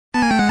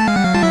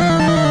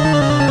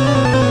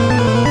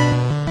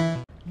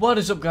What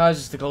is up, guys?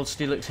 It's the Gold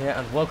Steelix here,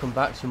 and welcome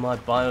back to my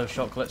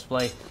Bioshock Let's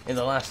Play. In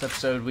the last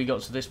episode, we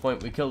got to this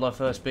point, we killed our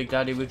first Big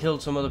Daddy, we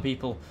killed some other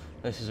people.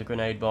 This is a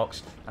grenade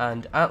box,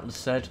 and Atlas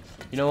said,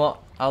 you know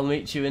what, I'll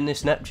meet you in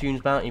this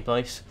Neptune's bounty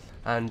place.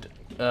 And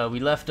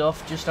we left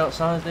off just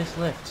outside this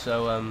lift,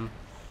 so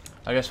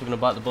I guess we're going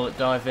to bite the bullet,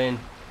 dive in,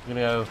 we're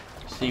going to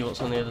go see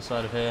what's on the other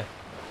side of here.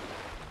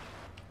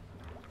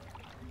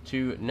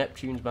 To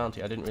Neptune's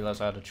bounty. I didn't realise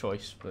I had a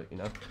choice, but you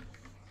know.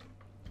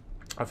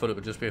 I thought it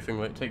would just be a thing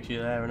where it takes you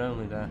there and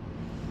only there.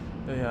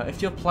 But yeah, if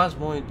you're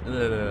plasmoids,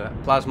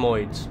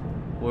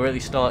 we're really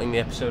starting the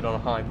episode on a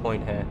high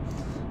point here.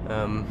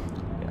 Yeah,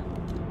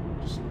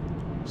 just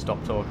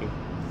stop talking.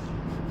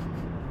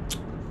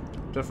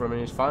 Just for a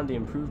minute, find the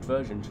improved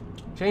versions.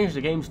 Change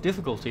the game's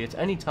difficulty at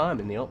any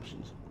time in the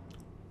options.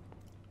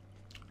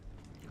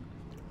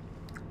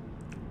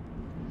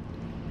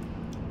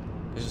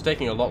 This is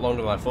taking a lot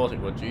longer than I thought it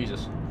would,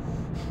 Jesus.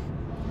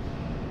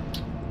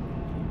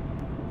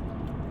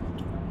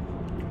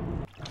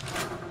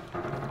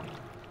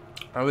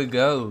 There we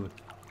go.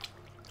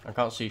 I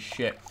can't see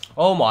shit.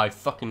 Oh my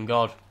fucking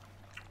god.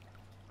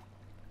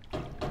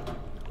 Now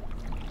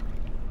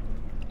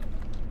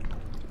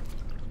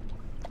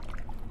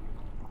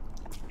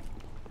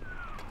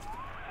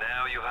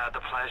you had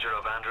the pleasure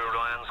of Andrew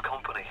Ryan's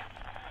company.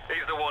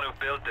 He's the one who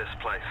built this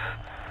place,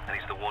 and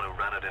he's the one who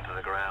ran it into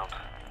the ground.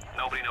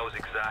 Nobody knows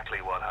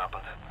exactly what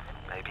happened.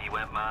 Maybe he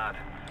went mad.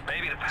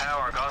 Maybe the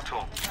power got to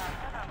him.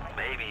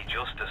 Maybe he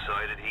just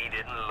decided he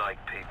didn't like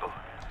people.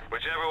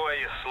 Whichever way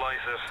you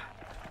slice it,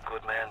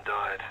 good men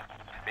died.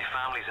 Me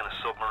family's in a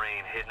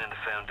submarine hidden in the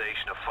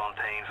foundation of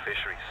Fontaine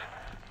Fisheries.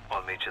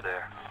 I'll meet you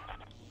there.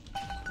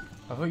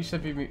 I thought you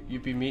said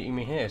you'd be meeting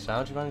me here, so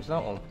how'd you manage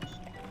that one?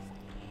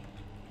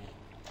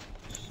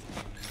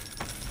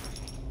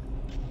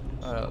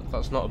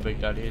 That's not a Big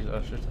Daddy, is it?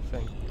 That's just a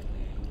thing.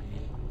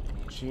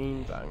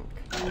 Gene Bank.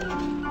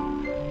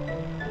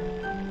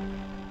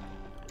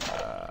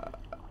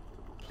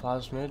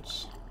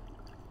 Plasmids.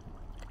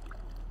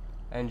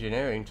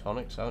 Engineering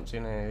tonics. I haven't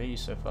seen any of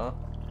these so far.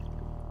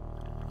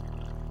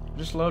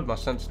 Just lowered my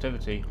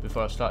sensitivity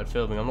before I started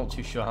filming. I'm not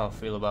too sure how I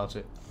feel about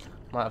it.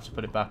 Might have to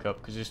put it back up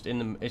because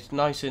it's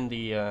nice in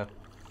the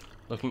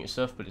looking at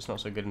stuff, but it's not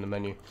so good in the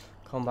menu.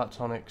 Combat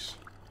tonics.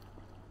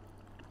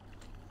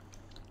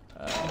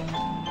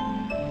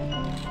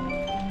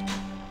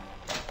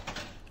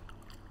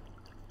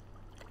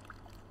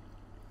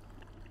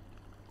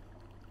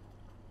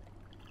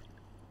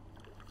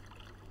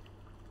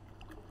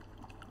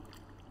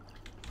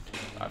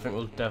 I think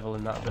we'll devil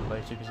in that a bit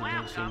later because it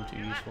doesn't seem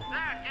too useful.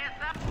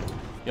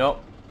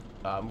 Yup,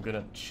 I'm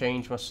gonna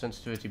change my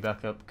sensitivity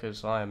back up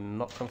because I am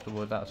not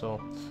comfortable with that at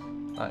all.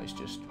 That is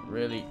just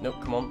really...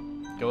 Nope, come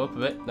on. Go up a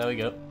bit. There we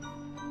go.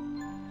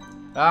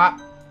 Ah!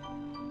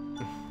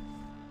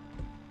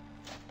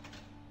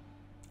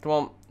 Come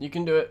on, you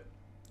can do it.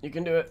 You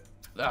can do it.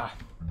 Ah!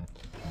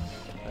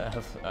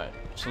 Right,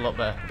 it's a lot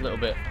better. A little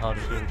bit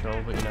harder to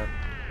control, but you know,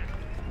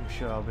 I'm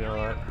sure I'll be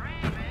alright.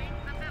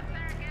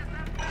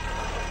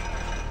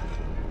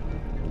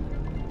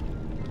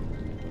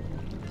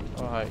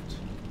 Alright.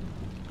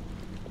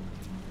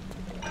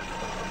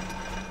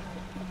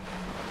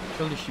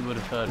 Surely she would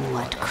have heard me.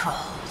 What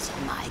crawls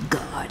in my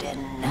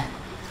garden?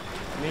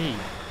 Me.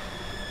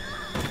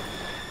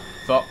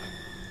 Fuck.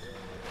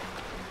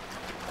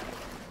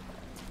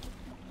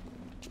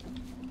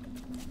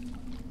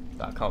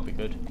 That can't be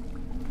good.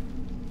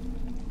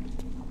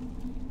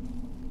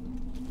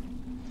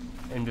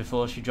 In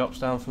before she drops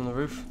down from the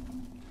roof.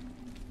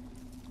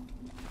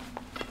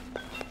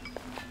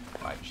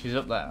 Right, she's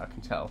up there, I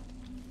can tell.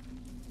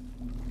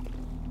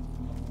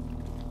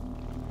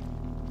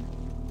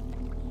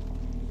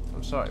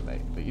 I'm sorry,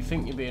 mate, but you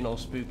think you're being all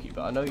spooky,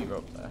 but I know you're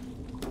up there.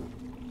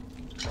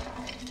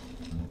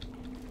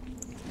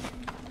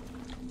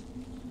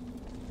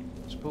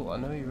 Spool, I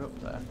know you're up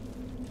there.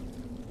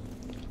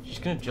 She's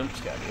gonna jump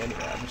scare me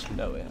anyway, I just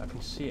know it. I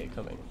can see it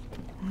coming.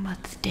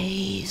 But the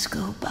days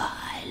go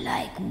by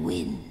like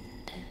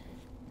wind.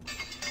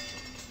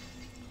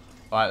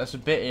 Alright, that's a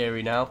bit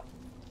eerie now.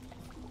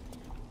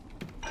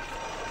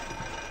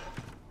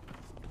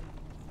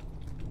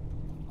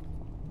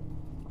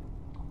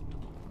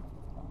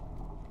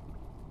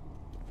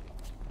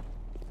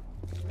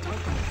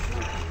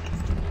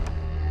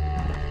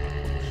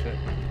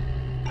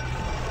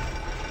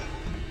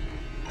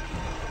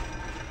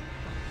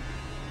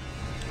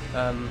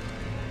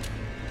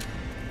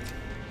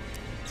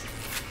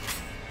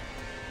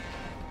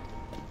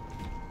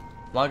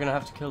 Am I gonna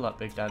have to kill that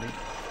Big Daddy?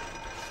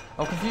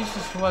 I'm confused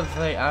as to whether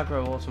they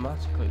aggro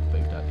automatically, the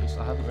Big Daddies.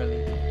 I haven't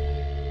really...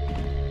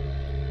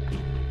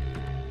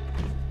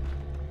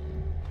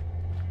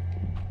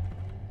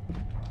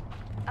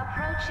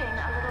 Approaching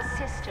a little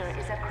sister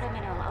is a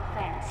criminal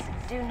offense.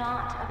 Do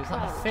not approach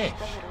the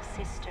little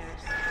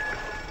sisters.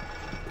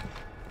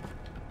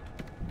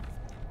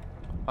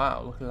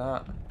 Wow, look at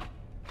that.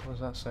 What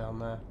does that say on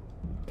there?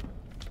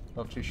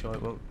 Not too sure,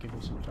 it won't give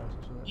me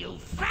subtitles. You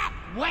fat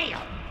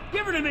whale!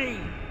 Give her to me!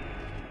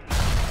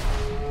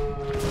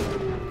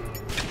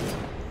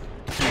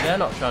 See, they're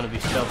not trying to be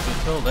stealthy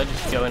at all, they're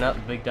just going at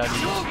the big daddy.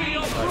 Like,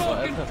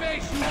 whatever.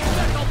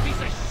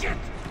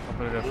 I'm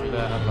gonna go through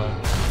there, haven't I?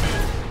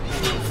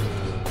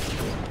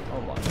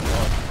 Oh my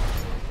god.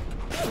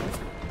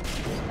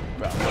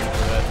 Right, I'm going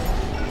through there.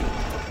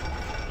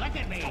 Look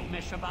at me,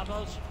 Mr.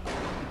 Bubbles.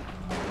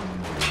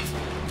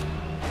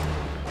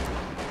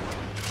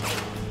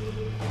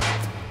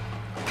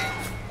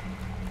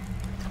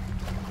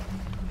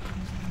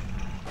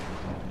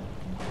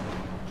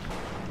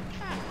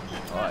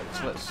 Alright,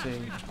 so let's see.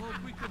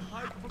 We can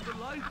hide from the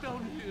light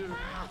down here.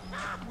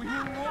 We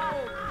will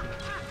walk.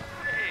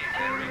 Hey,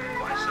 Henry,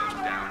 why so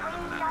down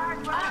in the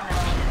middle?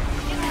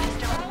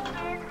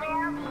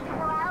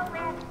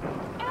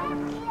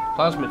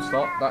 Plasmid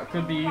slot, that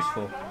could be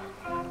useful.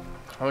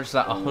 How much is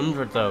that?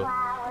 100 though.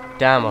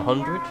 Damn,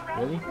 100?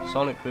 Really?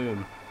 Sonic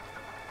Boom.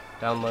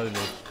 Downloaded.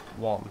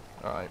 1.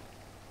 Alright.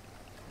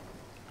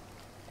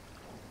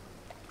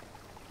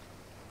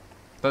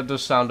 That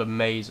does sound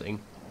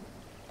amazing.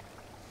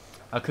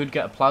 I could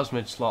get a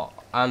plasmid slot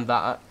and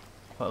that.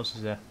 What else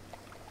is there?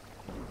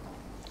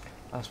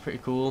 That's pretty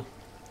cool.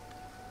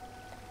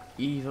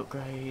 Eve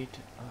upgrade.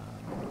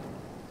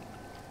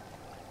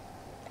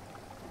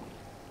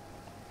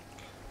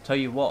 Tell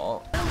you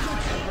what,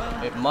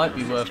 it might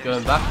be worth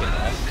going back in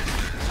there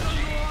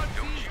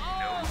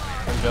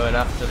and going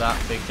after that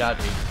big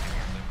daddy,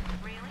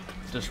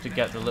 just to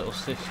get the little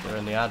sister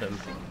and the Adam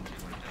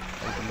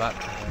and come back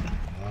to her.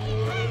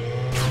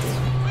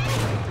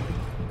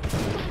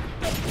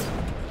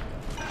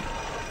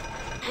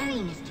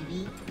 Hurry, Mr.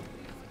 B.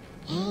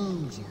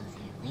 Angels are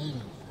waiting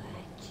for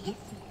our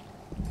kisses.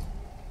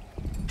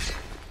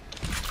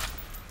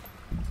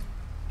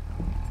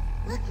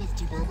 Look,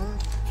 Mr.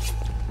 Bubbles.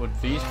 Would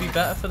these be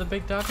better for the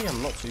big daddy?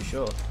 I'm not too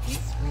sure. This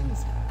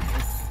one's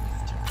yours,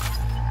 Mr.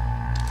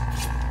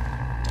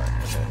 Right,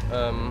 okay.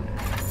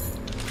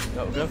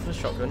 No, we're going for the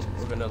shotgun.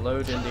 We're going to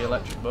load in the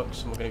electric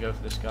books and we're going to go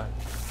for this guy.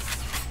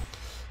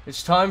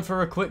 It's time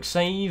for a quick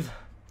save.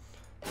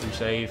 Do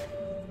save.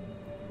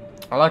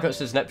 I like how it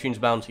says Neptune's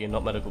bounty and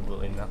not medical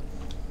bullying now.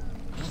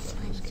 This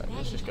one's ready.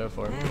 Let's just go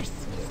for him. First,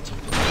 Mr.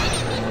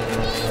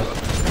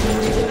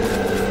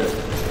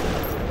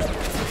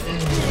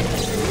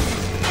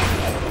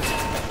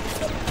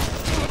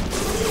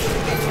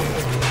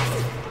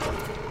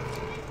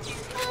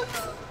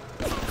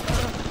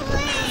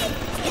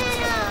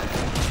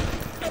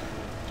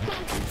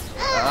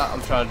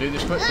 I'm trying to do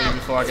this quickly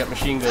before I get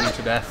machine gunned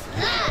to death.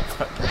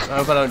 I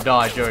hope I don't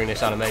die during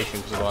this animation,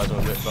 because otherwise I'm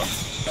a bit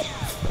fucked.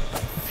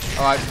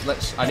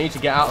 Alright, I need to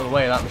get out of the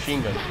way of that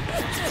machine gun.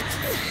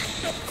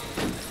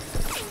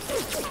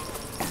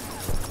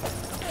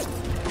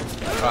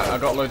 Right, I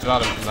got loads of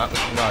Adam from that, which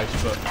is nice,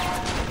 but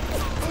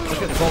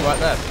look at the ball right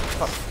there.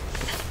 Fuck.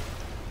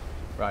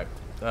 Right,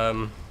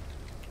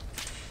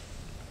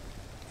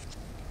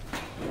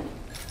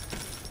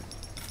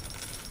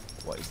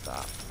 what is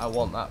that? I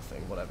want that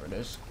thing, whatever it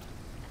is.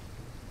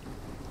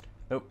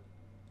 Nope.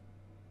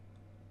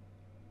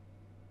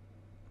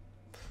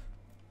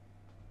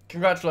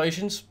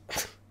 Congratulations.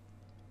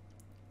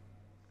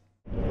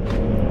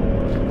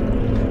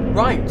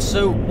 Right,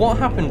 so what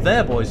happened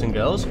there, boys and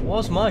girls,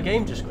 was my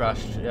game just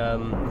crashed.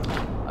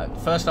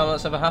 First time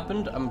that's ever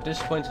happened. I'm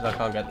disappointed I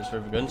can't get this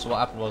river gun, so what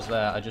happened was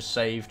there, I just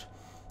saved,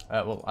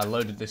 well, I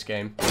loaded this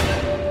game,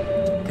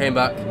 came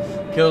back,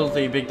 killed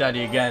the Big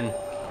Daddy again,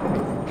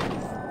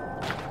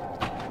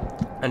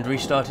 and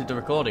restarted the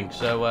recording.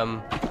 So,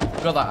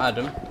 got that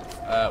Adam,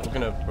 we're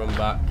going to run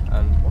back,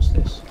 and what's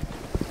this?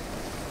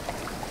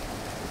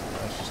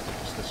 It's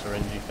just the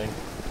syringy thing.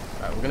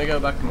 Right, we're going to go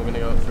back and we're going to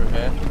go up through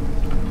here.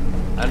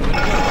 And we're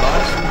going to go buy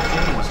some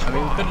machines. I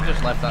mean, we could have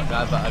just left that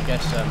guy, but I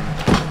guess,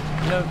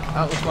 you know,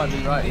 Atlas might be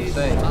right in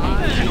saying he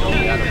can see all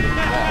the Adam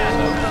there.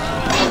 So,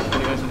 we're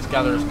going to go to this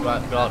Gatherer's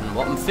Garden.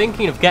 What I'm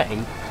thinking of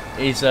getting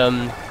is,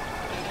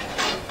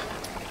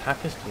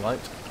 Hacker's Delight.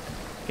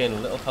 Getting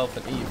a little health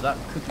and Eve. That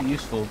could be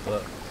useful,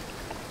 but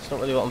it's not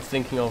really what I'm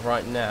thinking of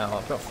right now.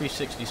 I've got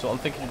 360, so what I'm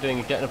thinking of doing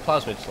is getting a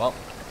plasmid slot,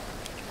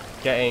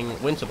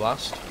 getting Winter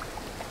Blast,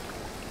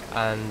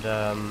 and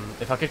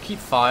if I could keep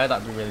fire,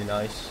 that'd be really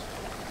nice.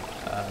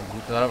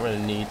 Because I don't really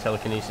need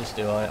telekinesis,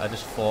 do I? I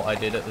just thought I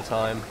did at the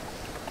time.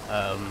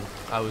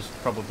 I was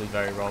probably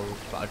very wrong,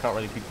 but I can't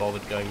really be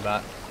bothered going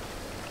back.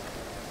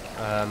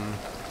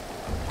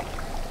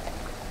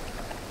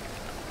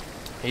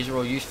 These are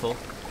all useful.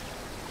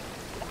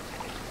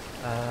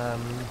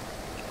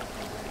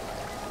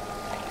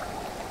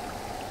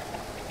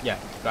 Yeah,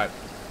 right.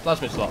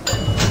 Plasmid slot.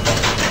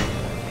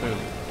 Boom.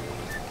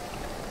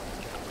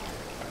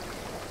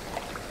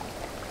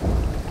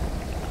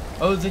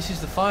 Oh, this is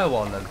the fire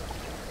one then.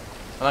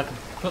 And I can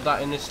put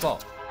that in this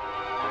slot.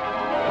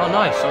 Oh,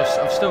 nice.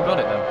 I've still got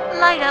it then.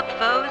 Light up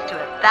foes to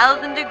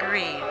 1,000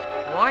 degrees.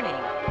 Warning,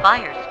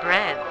 fire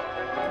spreads.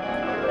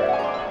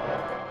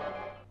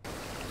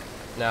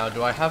 Now,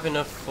 do I have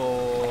enough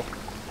for...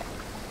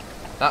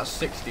 That's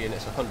 60 and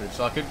it's 100,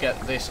 so I could get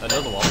this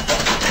another one.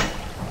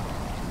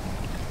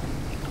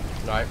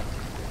 Right.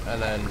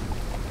 And then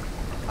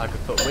I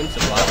could put Winter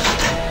Blast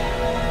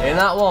in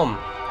that one.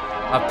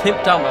 I've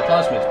pimped out my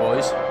plasmids,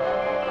 boys.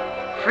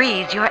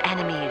 Freeze your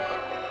enemies.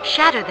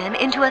 Shatter them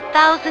into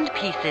 1,000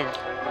 pieces.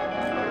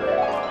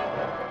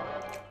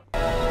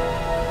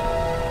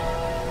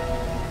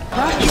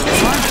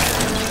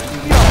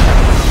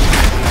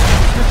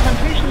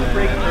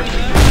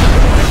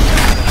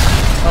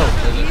 Oh,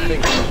 there's a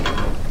thing.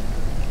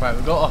 Right,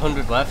 we've got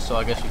 100 left, so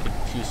I guess we could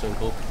choose something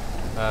cool.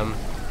 I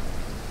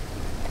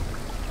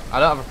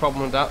don't have a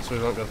problem with that, so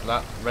we won't go for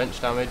that. Wrench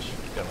damage,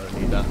 don't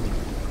really need that.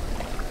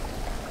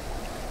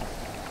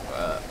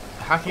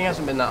 Hacking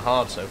hasn't been that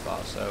hard so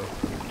far, so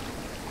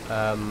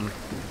don't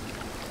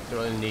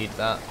really need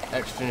that.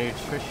 Extra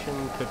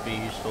nutrition could be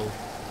useful.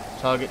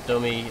 Target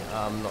dummy,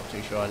 I'm not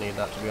too sure I need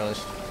that, to be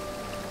honest.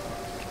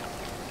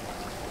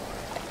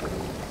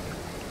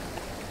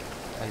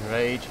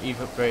 Enrage,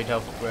 Eve upgrade,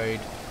 health upgrade.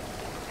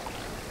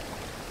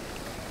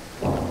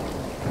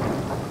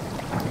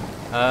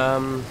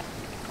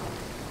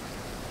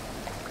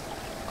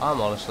 I'm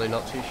honestly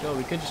not too sure.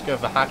 We could just go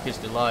for Hacker's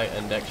Delight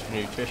and Extra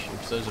Nutrition,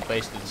 because those are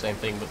basically the same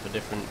thing, but for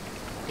different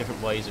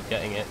ways of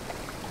getting it.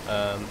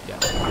 Yeah.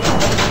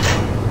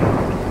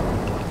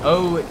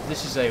 Oh,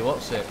 this is a,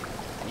 what's it?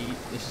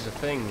 This is a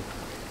thing.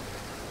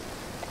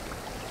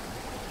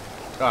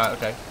 Alright,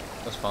 okay.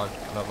 That's fine.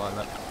 I don't mind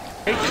that.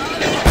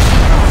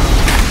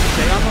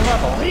 Stay on the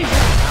level.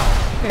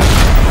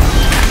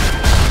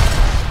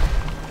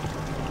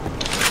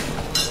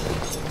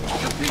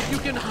 You think you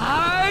can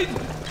hide?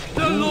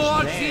 The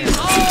Lord sees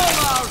all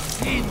our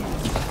sins!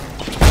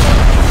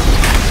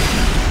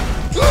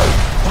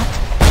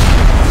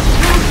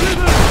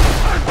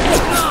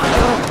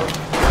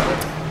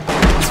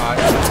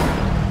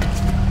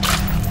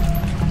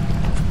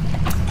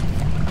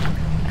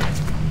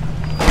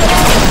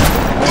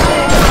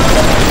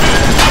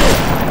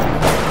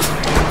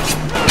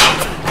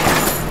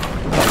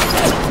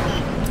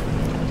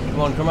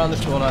 Come around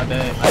this corner, I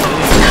did it.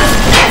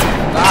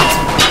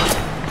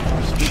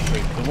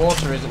 The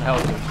water isn't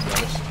helping, to be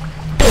honest.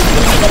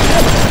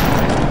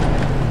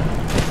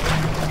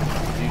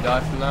 Did you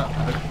die from that? I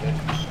hope you did.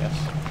 Yes.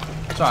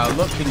 Sorry, I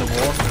looked in the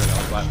water and I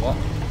was like, what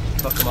the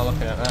fuck am I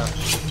looking at now?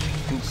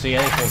 Couldn't see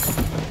anything.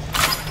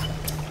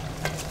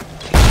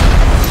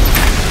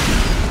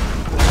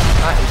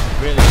 That is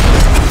really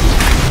good.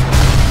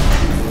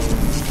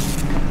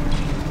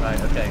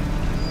 Right, okay.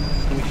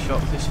 Can we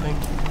shock this thing?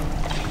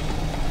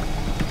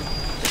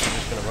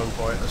 Gonna run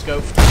for it. Let's go.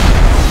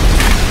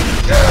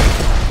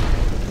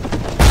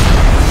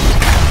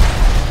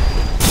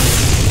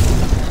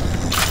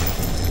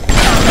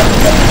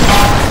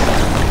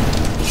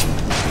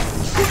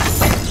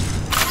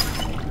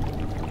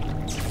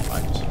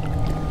 Right.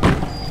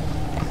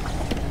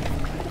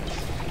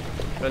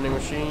 Vending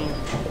machine.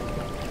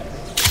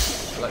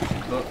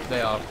 Electric book.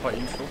 They are quite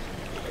useful.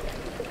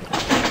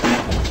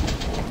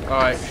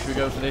 Alright, should we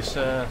go for this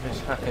this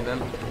hacking then?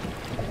 We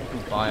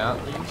can buy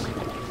out these.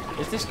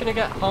 Is this gonna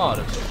get hard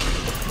or something?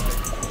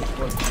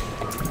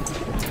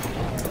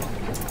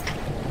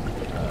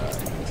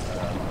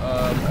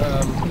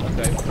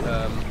 Okay.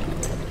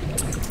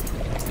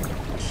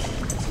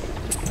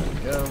 There we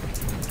go.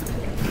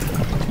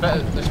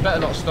 This better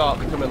not start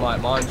becoming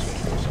like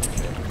Minesweeper or some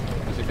shit.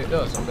 Because if it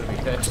does, I'm gonna be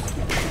pissed.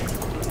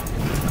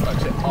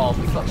 That's it. Oh,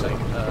 for fuck's sake.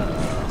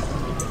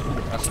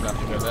 That's gonna have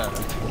to go there.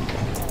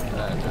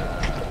 And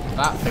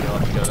that thing will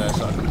have to go there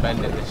so I can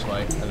bend it this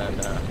way. And then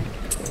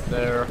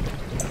there.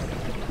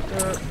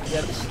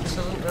 Yeah, this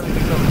doesn't really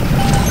become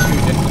too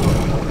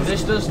difficult.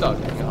 This does start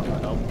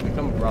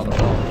become rather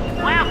hard.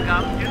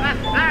 Welcome to the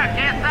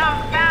circus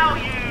of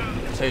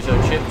value. Potato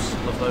chips,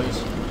 love those.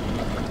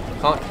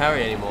 Can't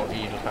carry any more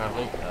Eve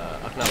apparently.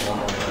 I can have one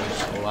more of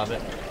those, I'll have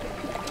it.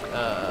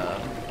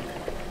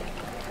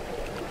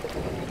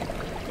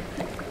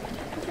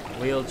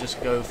 We'll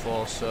just go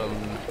for some.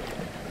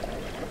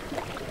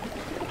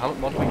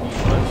 What do we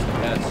need most, I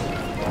guess?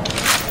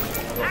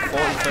 I've got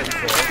 40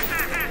 34.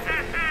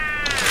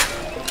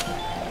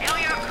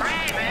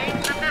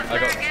 I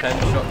got 10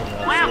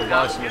 shotgun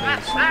rounds, so we'll buy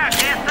some of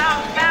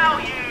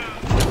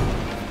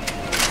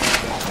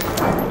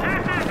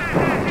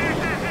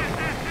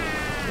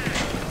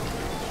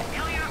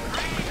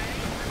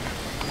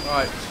these.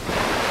 Right.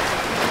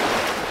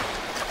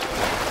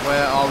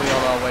 Where are we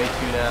on our way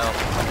to now?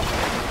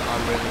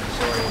 I'm really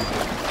disoriented.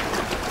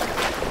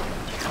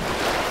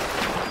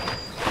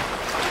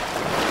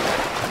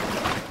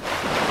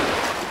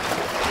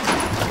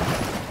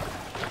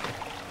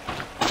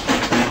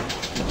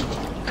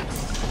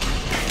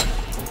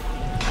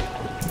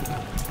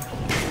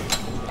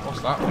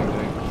 That thing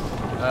doing?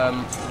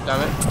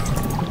 Damn it.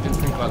 Didn't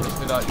think about this,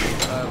 did I?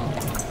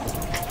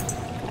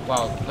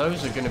 Wow,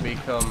 those are going to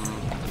become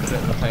a bit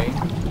of a pain.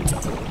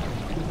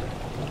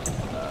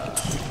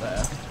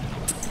 There.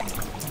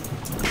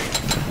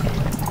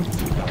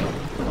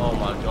 Oh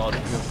my god,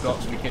 you've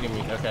got to be kidding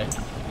me. Okay.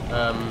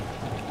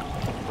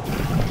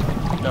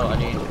 No, I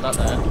need that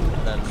there,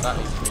 and then that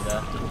needs to be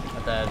there,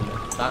 and then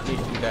that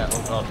needs to be there.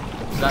 Oh god,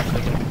 this is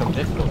actually going to become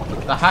difficult.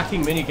 The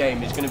hacking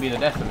minigame is going to be the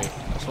death of me,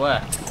 I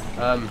swear.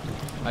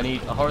 I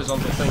need a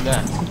horizontal thing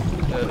there.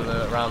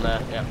 around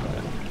there. Yeah.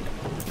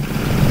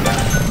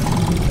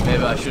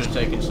 Maybe I should have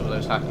taken some of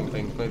those hacking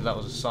things. Maybe that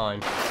was a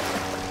sign.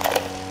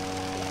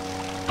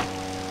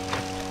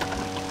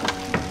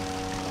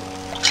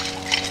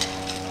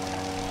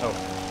 Oh.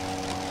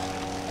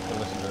 Can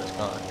listen to this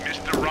guy.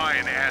 Mr.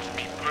 Ryan asked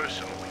me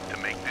personally to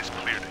make this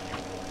clear to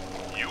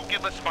you. You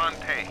give us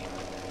Fontaine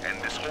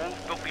and this whole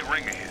filthy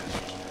ring of his,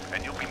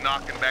 and you'll be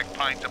knocking back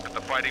pints up at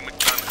the Fighting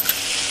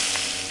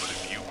McDonald's. But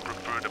if you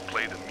prefer to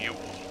play the mule,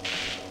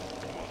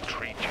 we'll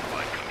treat you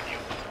like a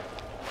mule.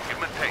 Give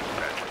him a taste,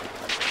 Patrick.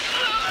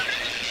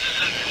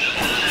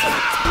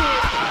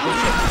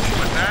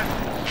 What's that?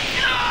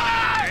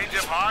 Change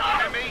of heart,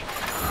 Timmy?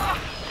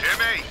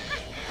 Timmy!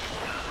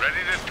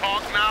 Ready to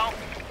talk now?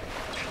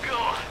 Go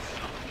on.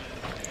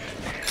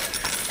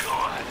 Go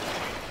on.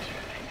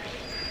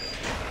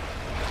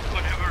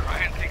 Whatever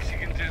Ryan thinks he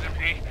can do to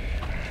me,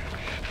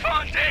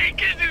 Fontaine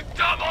can do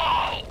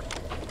double!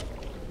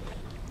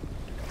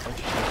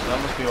 Interesting, so that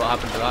must be what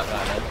happened to that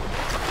guy then.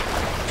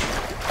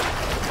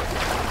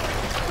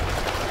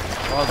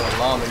 Rather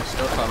alarming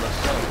stuff, I must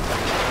say.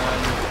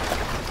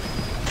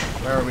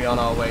 Where are we on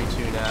our way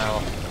to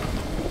now? I'm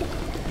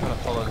trying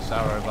to follow this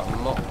arrow, but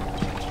I'm not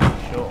too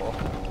sure.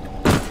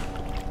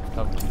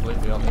 I'm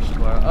completely on this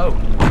square. Oh!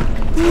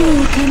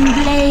 Who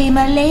can blame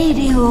a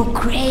lady who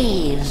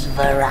craves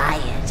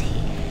variety?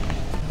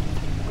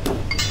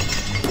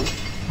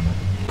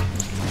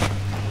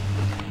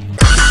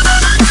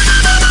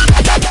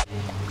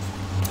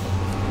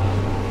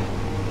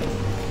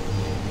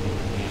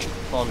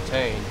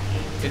 Fontaine.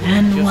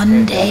 And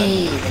one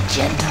day the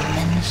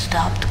gentleman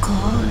stopped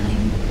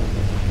calling.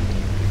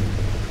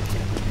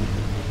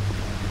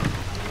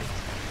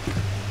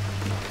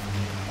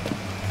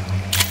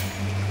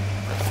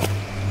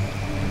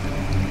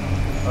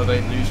 Oh, they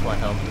lose my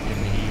health and give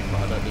me Eve, but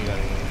I don't need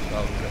anything, so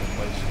I'll get a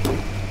place.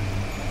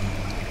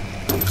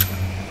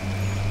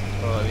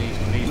 Oh, these,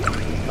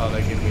 oh,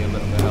 they give me a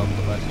little bit of health,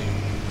 but I see.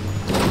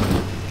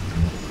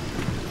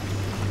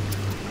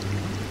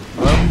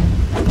 Well,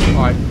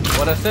 alright,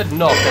 when I said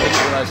knock, I didn't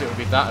realise it would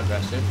be that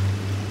aggressive.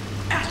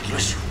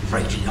 Atlas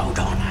radioed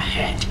on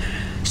ahead.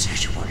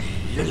 Says you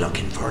were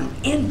looking for an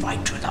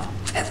invite to the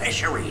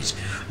fisheries.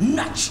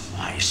 Nuts,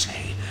 I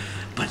say.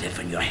 But if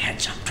your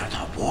heads up to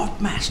the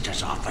Warp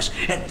Master's office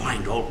and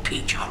find old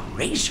Peach a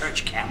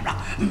research camera,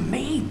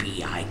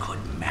 maybe I could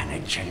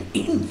manage an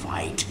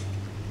invite.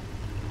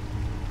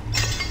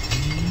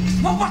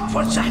 Well, what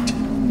was that?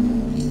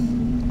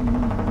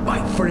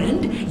 My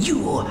friend,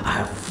 you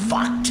are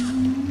fucked.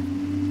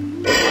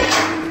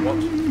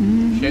 What?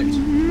 Shit.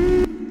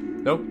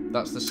 Nope,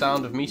 that's the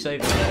sound of me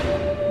saving.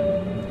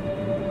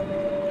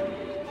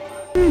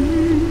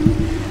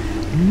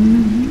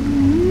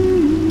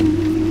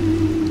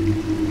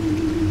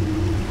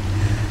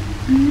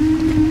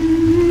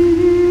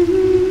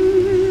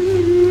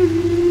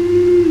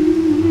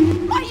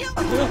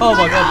 Oh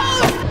my god.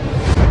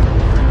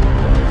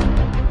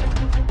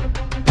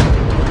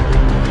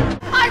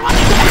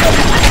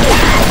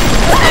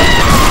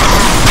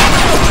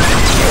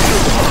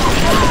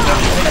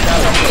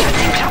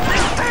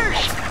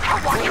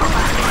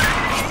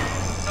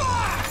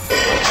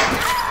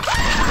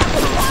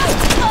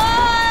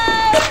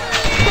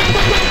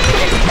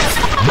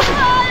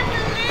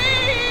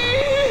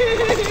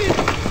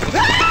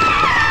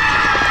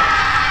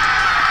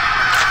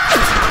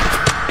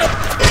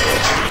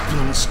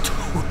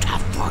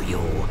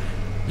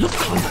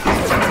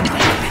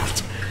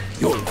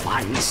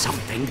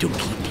 Something to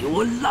keep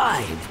you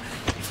alive.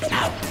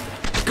 Now,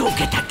 go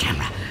get that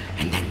camera,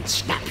 and then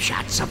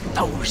snapshots of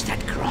those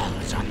that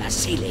crawls on the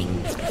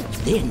ceiling.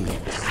 Then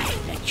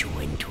I'll let you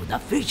into the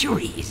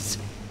fisheries.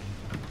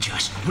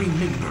 Just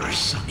remember,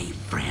 sonny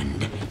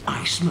friend,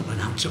 I smell an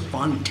ounce of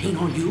Fontaine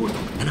on you,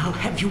 and I'll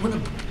have you in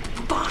a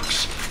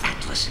box.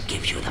 Atlas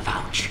gives you the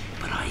vouch,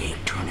 but I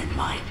ain't turning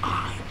my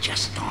eye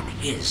just on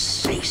his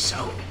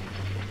say-so.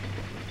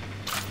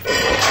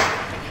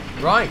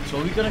 Right,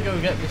 well we're gonna go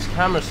get this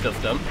camera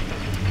stuff done.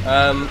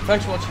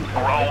 Thanks for watching.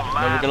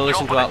 We're gonna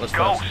listen to Atlas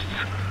first.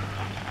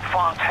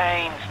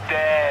 Fontaine's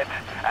dead,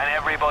 and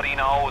everybody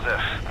knows it.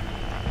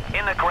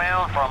 In the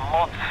ground for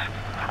months,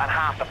 and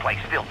half the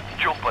place still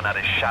jumping at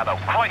his shadow.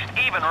 Christ,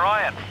 even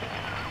Ryan.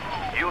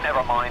 You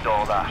never mind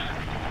all that.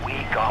 We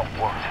got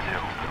work to do.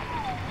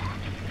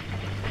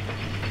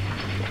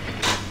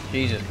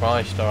 Jesus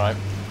Christ, alright.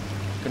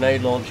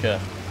 Grenade launcher.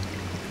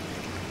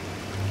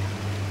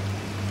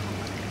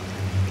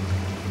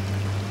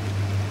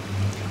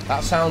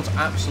 That sounds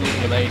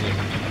absolutely amazing.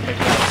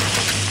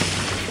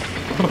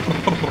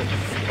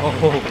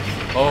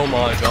 Oh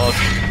my god.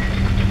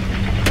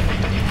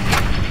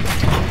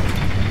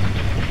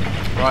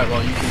 Right,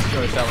 well you can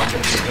sure as hell I'm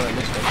going to be enjoying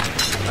this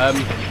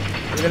one.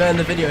 We're going to end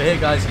the video here,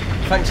 guys.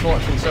 Thanks for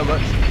watching so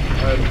much.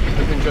 Hope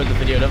you enjoyed the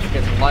video. Don't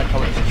forget to like,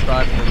 comment, and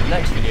subscribe. And in the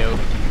next video,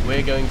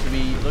 we're going to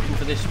be looking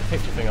for this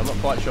picture thing. I'm not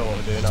quite sure what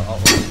we're doing. I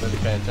wasn't really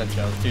paying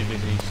attention. I was too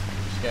busy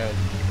scaring.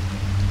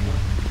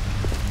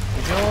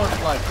 Is your,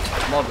 like,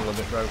 model a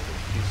bit broken?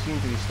 You seem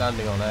to be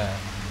standing on air.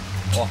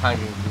 or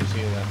hanging from the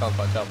ceiling, I can't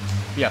quite tell.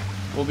 But yeah,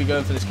 we'll be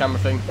going for this camera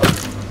thing.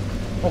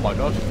 Oh my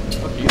god,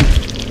 fuck you,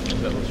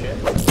 little shit.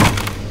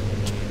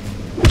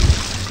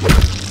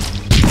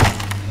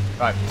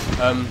 Right,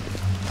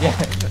 yeah,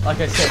 like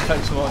I said,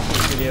 thanks for watching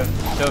this video.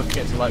 Don't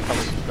forget to like,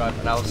 comment, subscribe,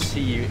 and I'll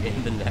see you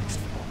in the next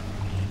one.